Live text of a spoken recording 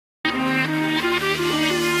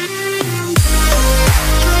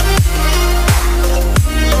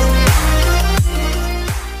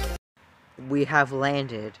we have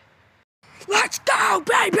landed. Let's go,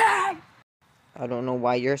 baby! I don't know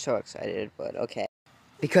why you're so excited, but okay.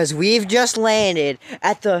 Because we've just landed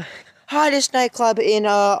at the hottest nightclub in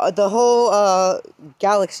the whole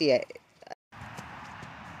galaxy.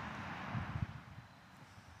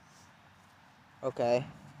 Okay.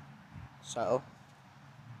 So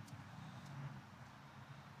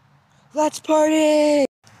let's party!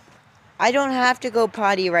 I don't have to go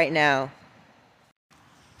potty right now.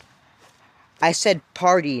 I said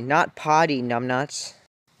party, not potty, numbnuts.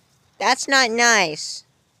 That's not nice.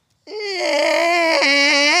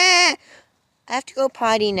 I have to go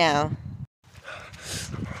potty now.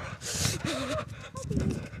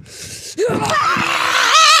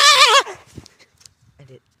 I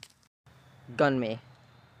did. Gun me.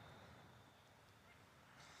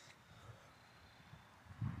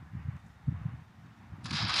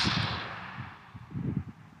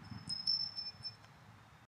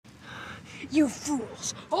 You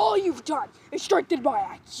fools! All you've done is strengthen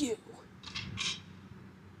my IQ!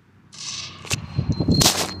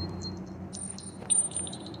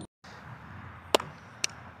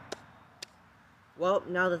 Well,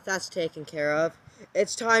 now that that's taken care of,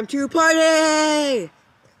 it's time to party!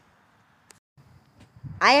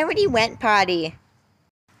 I already went potty.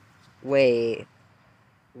 Wait,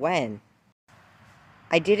 when?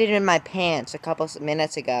 I did it in my pants a couple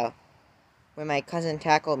minutes ago, when my cousin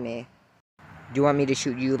tackled me. Do you want me to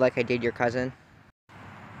shoot you like I did your cousin?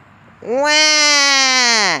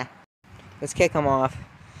 Wah! Let's kick him off.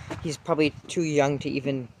 He's probably too young to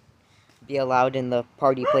even be allowed in the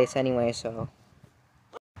party place anyway, so...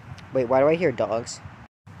 Wait, why do I hear dogs?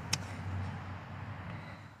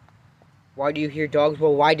 Why do you hear dogs?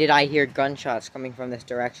 Well, why did I hear gunshots coming from this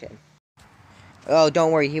direction? Oh,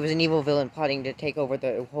 don't worry, he was an evil villain plotting to take over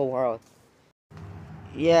the whole world.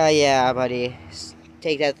 Yeah, buddy.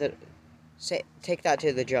 Take that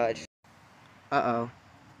to the judge. Uh-oh.